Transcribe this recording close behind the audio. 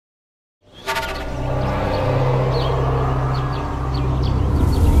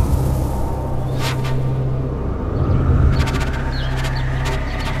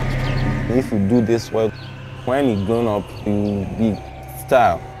do this work. When you grown up, you be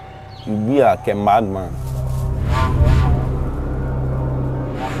style. You be like a madman.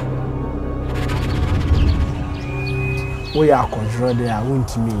 We are controlled there, I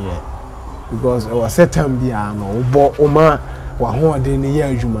won't me yet. Because I was set time be a no, but Oma, what in the year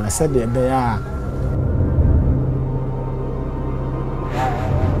you said they are.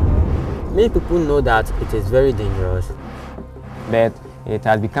 Many people know that it is very dangerous, but it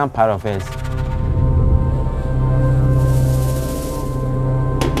has become part of us.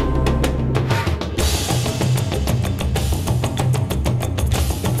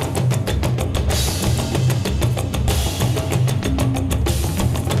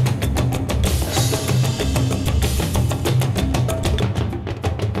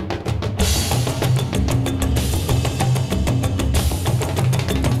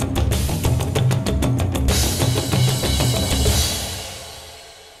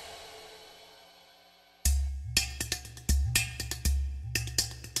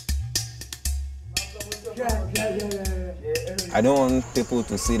 I don't want people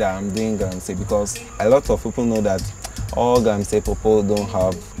to see that I'm doing Galamsey because a lot of people know that all Galamsey people don't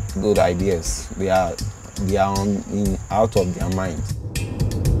have good ideas. They are out of their mind.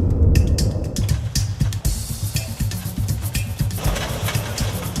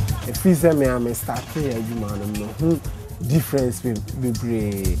 If you say me, I'm starting a human, difference be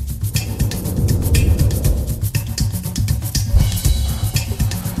great.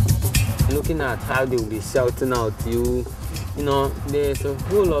 Looking at how they will be shouting out you, you know, there's a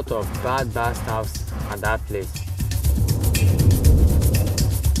whole lot of bad stuff at that place.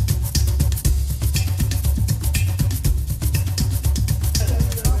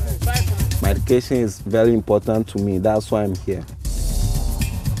 My education is very important to me. That's why I'm here.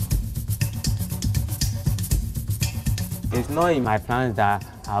 It's not in my plans that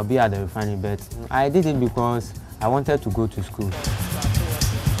I'll be at the refinery, but I did it because I wanted to go to school.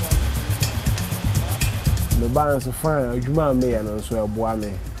 The balance of fine, you may and also a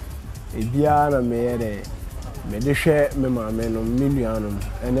boame. A biana may they share me, my men on million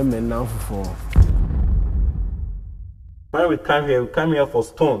and a men now for. When we come here for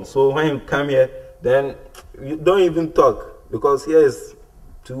stone. So when you come here, then you don't even talk because here is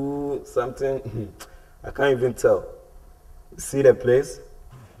to something I can't even tell. See the place?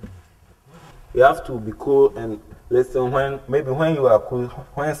 You have to be cool and listen when you are cool,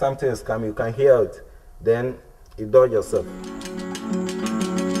 when something is coming, you can hear it. Then you do it yourself.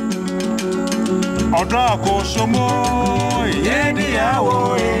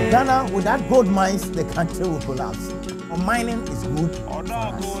 Ghana, without gold mines, the country will collapse. Mining is good for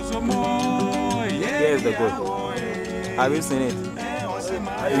us. Here is the gold. Have you seen it?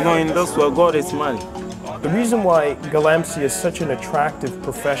 You know, in this world, God is money. The reason why Galamsey is such an attractive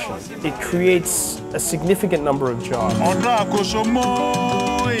profession, it creates a significant number of jobs.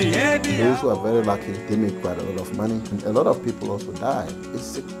 Those who are very lucky, they make quite a lot of money. And a lot of people also die.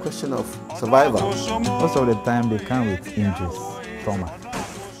 It's a question of survival. Most of the time they come with injuries, trauma.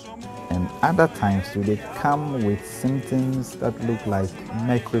 And other times too, they come with symptoms that look like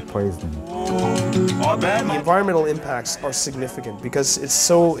mercury poisoning. The environmental impacts are significant because it's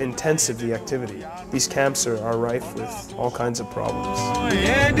so intensive, the activity. These camps are rife with all kinds of problems.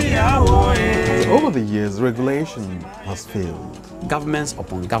 Over the years, regulation has failed. Governments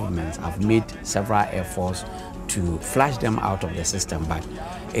upon governments have made several efforts to flush them out of the system, but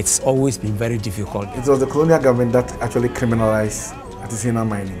it's always been very difficult. It was the colonial government that actually criminalized artisanal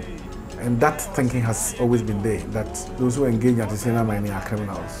mining. And that thinking has always been there, that those who engage in artisanal mining are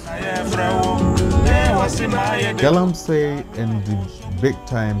criminals. Galamsey and the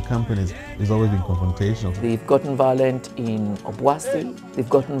big-time companies has always been confrontational. They've gotten violent in Obuasi, they've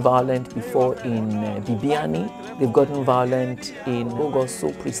gotten violent before in Bibiani, they've gotten violent in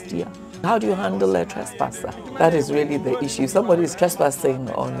Ogoso, Pristia. How do you handle a trespasser? That is really the issue. Somebody is trespassing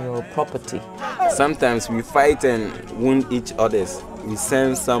on your property. Sometimes we fight and wound each other. We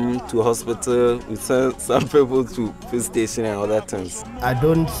send some to hospital, we send some people to police station and other things. I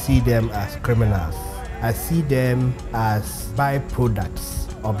don't see them as criminals. I see them as byproducts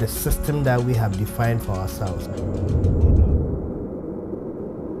of the system that we have defined for ourselves.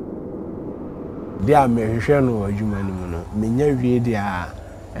 They are no human,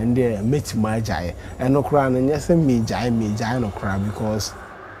 and they meet my jai and no crown and yes, me jai no crown because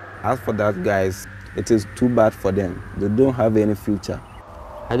as for that, guys, it is too bad for them. They don't have any future.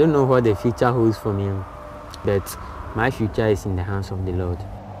 I don't know what the future holds for me, but my future is in the hands of the Lord.